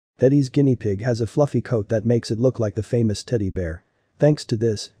Teddy's guinea pig has a fluffy coat that makes it look like the famous teddy bear. Thanks to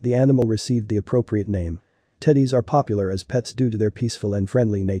this, the animal received the appropriate name. Teddies are popular as pets due to their peaceful and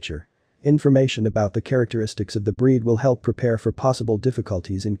friendly nature. Information about the characteristics of the breed will help prepare for possible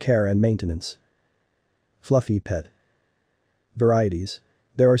difficulties in care and maintenance. Fluffy pet. Varieties.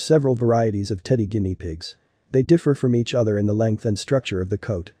 There are several varieties of teddy guinea pigs. They differ from each other in the length and structure of the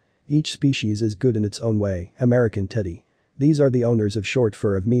coat. Each species is good in its own way. American teddy. These are the owners of short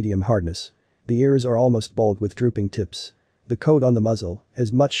fur of medium hardness. The ears are almost bald with drooping tips. The coat on the muzzle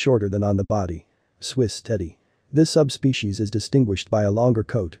is much shorter than on the body. Swiss teddy. This subspecies is distinguished by a longer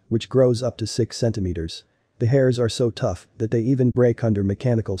coat, which grows up to 6 centimeters. The hairs are so tough that they even break under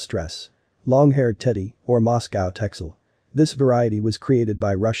mechanical stress. Long-haired teddy, or Moscow Texel. This variety was created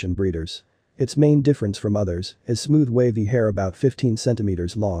by Russian breeders. Its main difference from others is smooth wavy hair about 15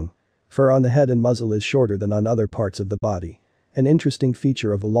 centimeters long. Fur on the head and muzzle is shorter than on other parts of the body. An interesting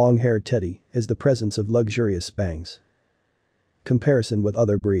feature of a long-haired teddy is the presence of luxurious bangs. Comparison with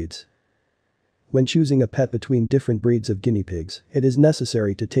other breeds. When choosing a pet between different breeds of guinea pigs, it is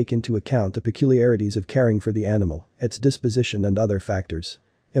necessary to take into account the peculiarities of caring for the animal, its disposition and other factors.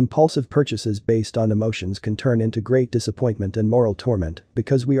 Impulsive purchases based on emotions can turn into great disappointment and moral torment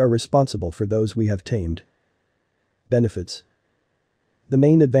because we are responsible for those we have tamed. Benefits. The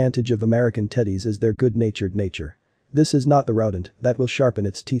main advantage of American teddies is their good-natured nature. This is not the rodent that will sharpen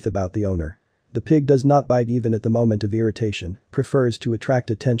its teeth about the owner. The pig does not bite even at the moment of irritation, prefers to attract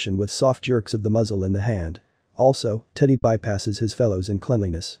attention with soft jerks of the muzzle in the hand. Also, Teddy bypasses his fellows in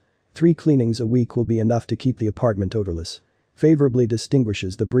cleanliness. 3 cleanings a week will be enough to keep the apartment odorless. Favorably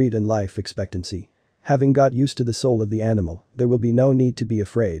distinguishes the breed and life expectancy. Having got used to the soul of the animal, there will be no need to be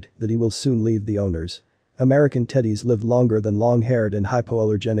afraid that he will soon leave the owners. American teddies live longer than long-haired and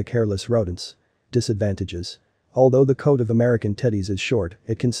hypoallergenic hairless rodents. Disadvantages. Although the coat of American teddies is short,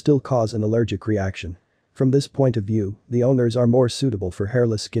 it can still cause an allergic reaction. From this point of view, the owners are more suitable for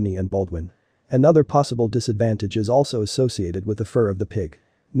hairless Guinea and Baldwin. Another possible disadvantage is also associated with the fur of the pig.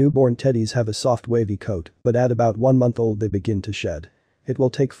 Newborn teddies have a soft wavy coat, but at about 1 month old they begin to shed. It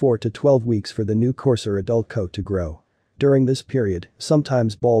will take 4 to 12 weeks for the new coarser adult coat to grow. During this period,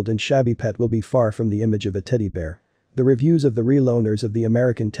 sometimes bald and shabby pet will be far from the image of a teddy bear. The reviews of the real owners of the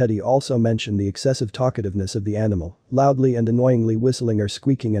American teddy also mention the excessive talkativeness of the animal, loudly and annoyingly whistling or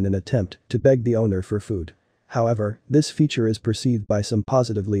squeaking in an attempt to beg the owner for food. However, this feature is perceived by some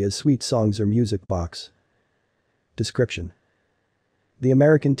positively as sweet songs or music box. Description. The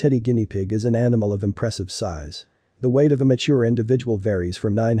American teddy guinea pig is an animal of impressive size. The weight of a mature individual varies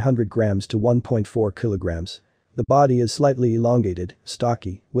from 900 grams to 1.4 kilograms. The body is slightly elongated,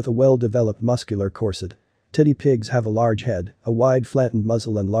 stocky, with a well-developed muscular corset. Teddy pigs have a large head, a wide flattened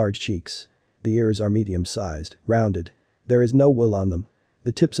muzzle and large cheeks. The ears are medium-sized, rounded. There is no wool on them.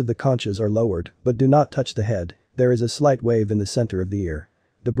 The tips of the conchas are lowered, but do not touch the head. There is a slight wave in the center of the ear.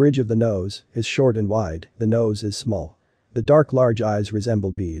 The bridge of the nose is short and wide, the nose is small. The dark large eyes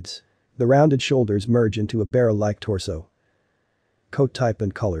resemble beads. The rounded shoulders merge into a barrel-like torso. Coat type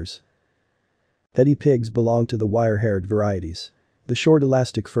and colors. Teddy pigs belong to the wire-haired varieties. The short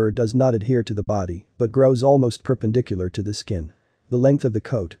elastic fur does not adhere to the body, but grows almost perpendicular to the skin. The length of the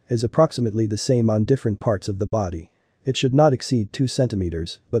coat is approximately the same on different parts of the body. It should not exceed 2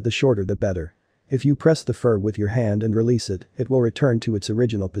 centimeters, but the shorter the better. If you press the fur with your hand and release it, it will return to its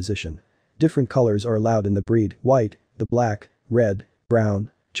original position. Different colors are allowed in the breed: white, the black, red, brown,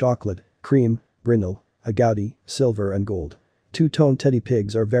 chocolate, cream, brindle, agouti, silver and gold. Two-tone teddy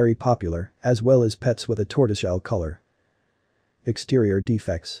pigs are very popular, as well as pets with a tortoiseshell color. Exterior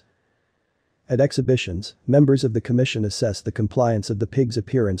defects. At exhibitions, members of the commission assess the compliance of the pig's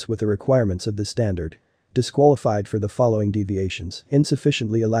appearance with the requirements of the standard. Disqualified for the following deviations: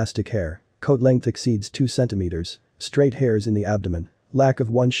 insufficiently elastic hair, coat length exceeds 2 centimeters, straight hairs in the abdomen, lack of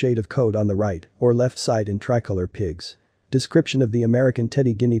one shade of coat on the right or left side in tricolor pigs. Description of the American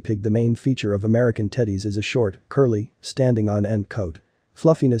teddy guinea pig. The main feature of American teddies is a short, curly, standing on end coat.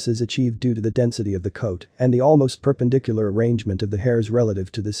 Fluffiness is achieved due to the density of the coat and the almost perpendicular arrangement of the hairs relative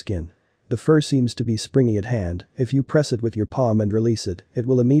to the skin. The fur seems to be springy at hand. If you press it with your palm and release it, it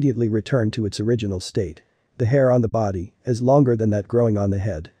will immediately return to its original state. The hair on the body is longer than that growing on the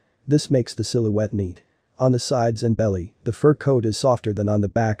head. This makes the silhouette neat. On the sides and belly, the fur coat is softer than on the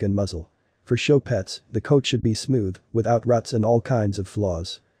back and muzzle. For show pets, the coat should be smooth, without ruts and all kinds of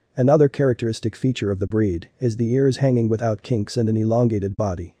flaws. Another characteristic feature of the breed is the ears hanging without kinks and an elongated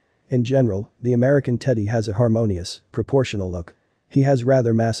body. In general, the American teddy has a harmonious, proportional look. He has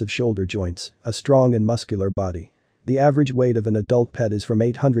rather massive shoulder joints, a strong and muscular body. The average weight of an adult pet is from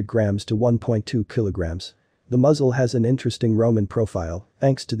 800 grams to 1.2 kilograms. The muzzle has an interesting Roman profile,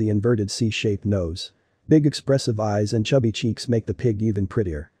 thanks to the inverted C-shaped nose. Big expressive eyes and chubby cheeks make the pig even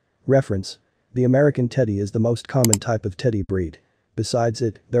prettier. Reference: the American Teddy is the most common type of teddy breed. Besides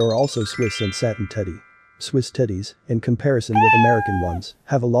it, there are also Swiss and Satin Teddy. Swiss Teddies, in comparison with American ones,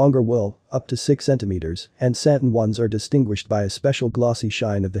 have a longer wool, up to 6 centimeters, and satin ones are distinguished by a special glossy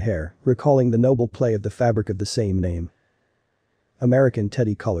shine of the hair, recalling the noble play of the fabric of the same name. American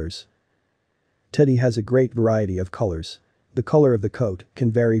Teddy colors. Teddy has a great variety of colors. The color of the coat can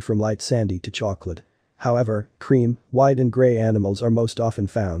vary from light sandy to chocolate. However, cream, white and gray animals are most often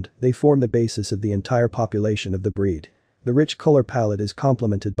found. They form the basis of the entire population of the breed. The rich color palette is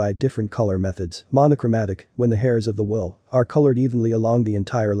complemented by different color methods, monochromatic, when the hairs of the wool are colored evenly along the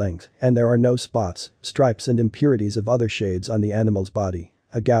entire length, and there are no spots, stripes and impurities of other shades on the animal's body.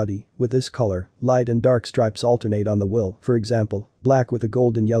 A gouty, with this color, light and dark stripes alternate on the wool, for example, black with a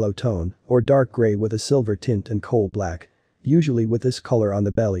golden yellow tone, or dark gray with a silver tint and coal black. Usually with this color on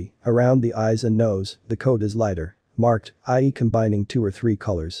the belly, around the eyes and nose, the coat is lighter, marked, i.e. combining 2 or 3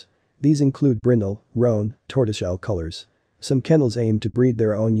 colors. These include brindle, roan, tortoiseshell colors. Some kennels aim to breed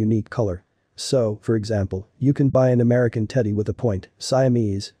their own unique color. So, for example, you can buy an American Teddy with a point,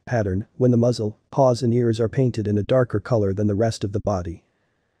 Siamese, pattern, when the muzzle, paws and ears are painted in a darker color than the rest of the body.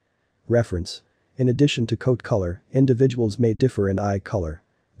 Reference: in addition to coat color, individuals may differ in eye color.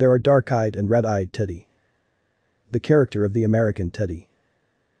 There are dark-eyed and red-eyed teddy. The character of the American Teddy.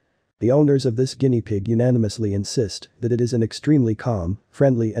 The owners of this guinea pig unanimously insist that it is an extremely calm,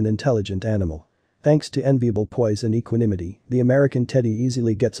 friendly and intelligent animal. Thanks to enviable poise and equanimity, the American Teddy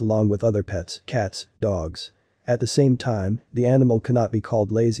easily gets along with other pets, cats, dogs. At the same time, the animal cannot be called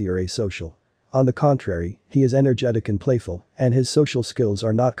lazy or asocial. On the contrary, he is energetic and playful, and his social skills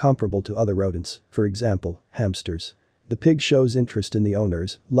are not comparable to other rodents, for example, hamsters. The pig shows interest in the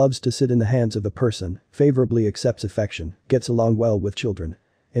owners, loves to sit in the hands of a person, favorably accepts affection, gets along well with children.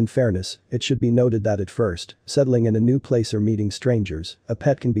 In fairness, it should be noted that at first, settling in a new place or meeting strangers, a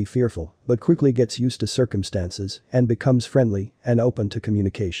pet can be fearful, but quickly gets used to circumstances and becomes friendly and open to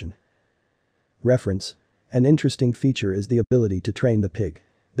communication. Reference: an interesting feature is the ability to train the pig.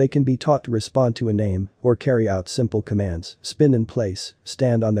 They can be taught to respond to a name or carry out simple commands, spin in place,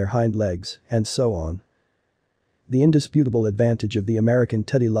 stand on their hind legs, and so on. The indisputable advantage of the American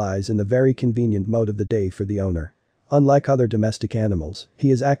Teddy lies in the very convenient mode of the day for the owner. Unlike other domestic animals,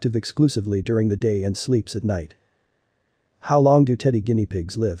 he is active exclusively during the day and sleeps at night. How long do teddy guinea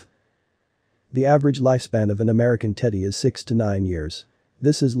pigs live? The average lifespan of an American Teddy is 6 to 9 years.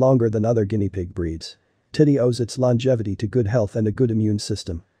 This is longer than other guinea pig breeds. Teddy owes its longevity to good health and a good immune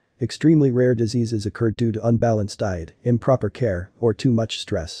system. Extremely rare diseases occur due to unbalanced diet, improper care, or too much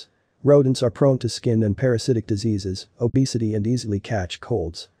stress. Rodents are prone to skin and parasitic diseases, obesity and easily catch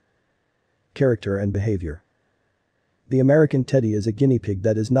colds. Character and behavior. The American Teddy is a guinea pig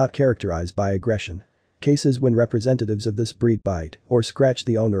that is not characterized by aggression. Cases when representatives of this breed bite or scratch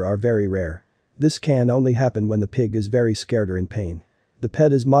the owner are very rare. This can only happen when the pig is very scared or in pain. The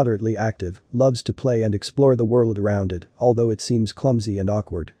pet is moderately active, loves to play and explore the world around it, although it seems clumsy and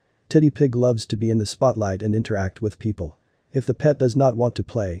awkward. Teddy pig loves to be in the spotlight and interact with people. If the pet does not want to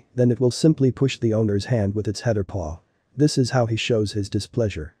play, then it will simply push the owner's hand with its head or paw. This is how he shows his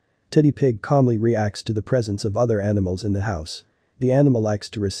displeasure. Teddy pig calmly reacts to the presence of other animals in the house. The animal likes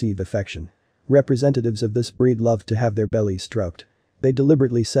to receive affection. Representatives of this breed love to have their bellies stroked. They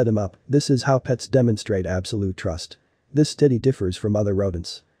deliberately set him up. This is how pets demonstrate absolute trust. This teddy differs from other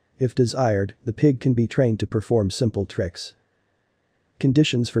rodents. If desired, the pig can be trained to perform simple tricks.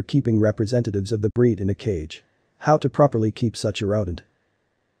 Conditions for keeping representatives of the breed in a cage. How to properly keep such a rodent.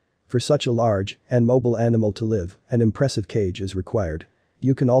 For such a large and mobile animal to live, an impressive cage is required.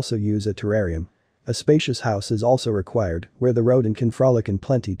 You can also use a terrarium. A spacious house is also required, where the rodent can frolic in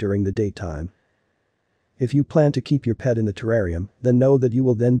plenty during the daytime. If you plan to keep your pet in the terrarium, then know that you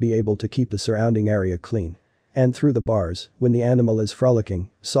will then be able to keep the surrounding area clean. And through the bars, when the animal is frolicking,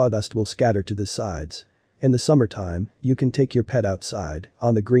 sawdust will scatter to the sides. In the summertime, you can take your pet outside,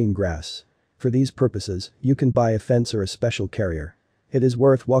 on the green grass. For these purposes, you can buy a fence or a special carrier. It is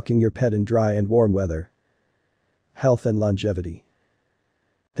worth walking your pet in dry and warm weather. Health and longevity.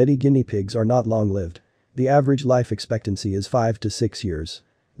 Teddy guinea pigs are not long-lived. The average life expectancy is 5 to 6 years.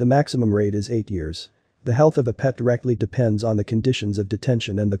 The maximum rate is 8 years. The health of a pet directly depends on the conditions of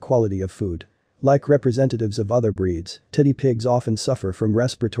detention and the quality of food. Like representatives of other breeds, teddy pigs often suffer from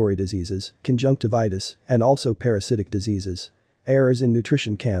respiratory diseases, conjunctivitis, and also parasitic diseases. Errors in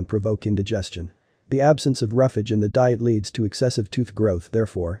nutrition can provoke indigestion. The absence of roughage in the diet leads to excessive tooth growth,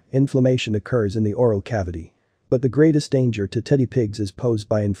 therefore, inflammation occurs in the oral cavity. But the greatest danger to teddy pigs is posed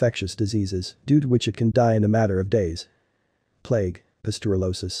by infectious diseases, due to which it can die in a matter of days. Plague,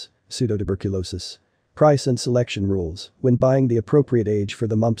 pasteurellosis, pseudotuberculosis. Price and selection rules: when buying, the appropriate age for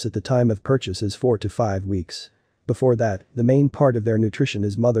the mumps at the time of purchase is 4 to 5 weeks. Before that, the main part of their nutrition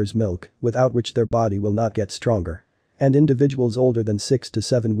is mother's milk, without which their body will not get stronger. And individuals older than 6 to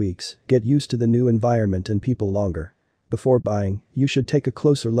 7 weeks get used to the new environment and people longer. Before buying, you should take a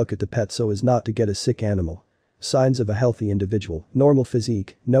closer look at the pet so as not to get a sick animal. Signs of a healthy individual: normal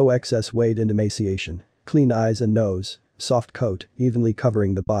physique, no excess weight and emaciation, clean eyes and nose, soft coat, evenly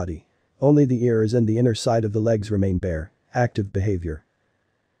covering the body. Only the ears and the inner side of the legs remain bare, active behavior.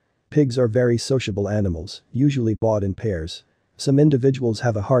 Pigs are very sociable animals, usually bought in pairs. Some individuals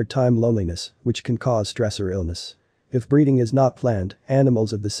have a hard time loneliness, which can cause stress or illness. If breeding is not planned,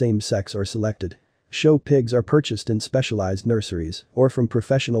 animals of the same sex are selected. Show pigs are purchased in specialized nurseries or from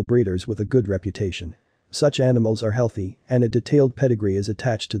professional breeders with a good reputation. Such animals are healthy, and a detailed pedigree is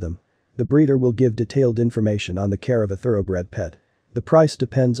attached to them. The breeder will give detailed information on the care of a thoroughbred pet. The price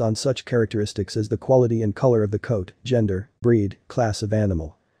depends on such characteristics as the quality and color of the coat, gender, breed, class of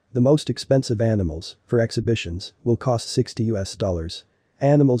animal. The most expensive animals, for exhibitions, will cost $60.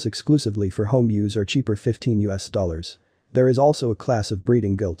 Animals exclusively for home use are cheaper, $15. There is also a class of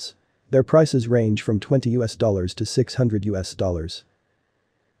breeding gilts. Their prices range from $20 to $600.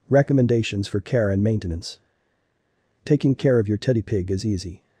 Recommendations for care and maintenance. Taking care of your teddy pig is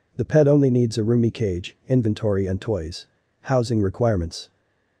easy. The pet only needs a roomy cage, inventory and toys. Housing requirements.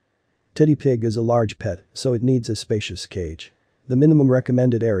 Teddy pig is a large pet, so it needs a spacious cage. The minimum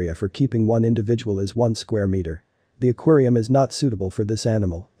recommended area for keeping one individual is 1 square meter. The aquarium is not suitable for this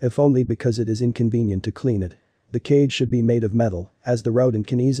animal, if only because it is inconvenient to clean it. The cage should be made of metal, as the rodent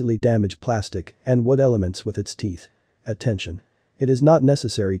can easily damage plastic and wood elements with its teeth. Attention! It is not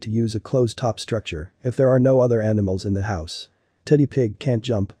necessary to use a closed-top structure if there are no other animals in the house. Teddy pig can't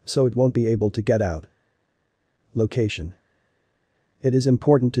jump, so it won't be able to get out. Location. It is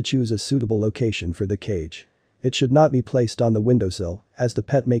important to choose a suitable location for the cage. It should not be placed on the windowsill, as the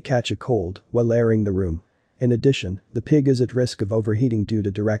pet may catch a cold while airing the room. In addition, the pig is at risk of overheating due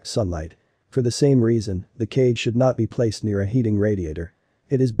to direct sunlight. For the same reason, the cage should not be placed near a heating radiator.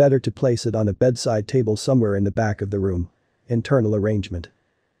 It is better to place it on a bedside table somewhere in the back of the room. Internal arrangement.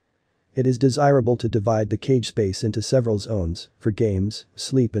 It is desirable to divide the cage space into several zones for games,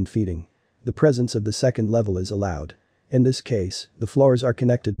 sleep and feeding. The presence of the second level is allowed. In this case, the floors are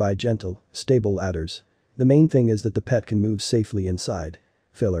connected by gentle, stable ladders. The main thing is that the pet can move safely inside.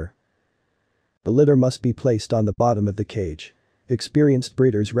 Filler. The litter must be placed on the bottom of the cage. Experienced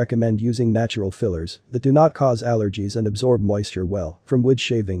breeders recommend using natural fillers that do not cause allergies and absorb moisture well from wood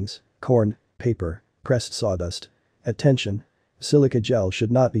shavings, corn, paper, pressed sawdust. Attention! Silica gel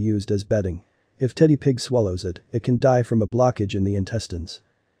should not be used as bedding. If teddy pig swallows it, it can die from a blockage in the intestines.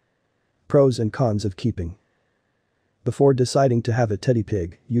 Pros and cons of keeping. Before deciding to have a teddy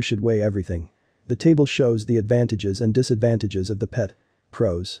pig, you should weigh everything. The table shows the advantages and disadvantages of the pet.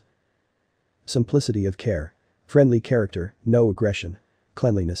 Pros. Simplicity of care. Friendly character, no aggression.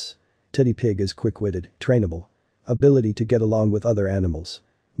 Cleanliness. Teddy pig is quick-witted, trainable. Ability to get along with other animals.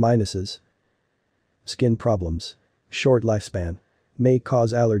 Minuses. Skin problems. Short lifespan. May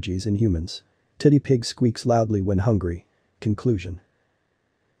cause allergies in humans. Teddy pig squeaks loudly when hungry. Conclusion.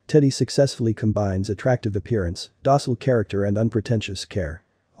 Teddy successfully combines attractive appearance, docile character and unpretentious care.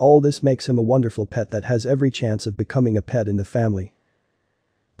 All this makes him a wonderful pet that has every chance of becoming a pet in the family.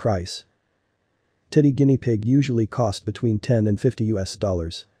 Price. Teddy guinea pig usually cost between $10 and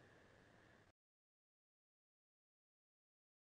 $50.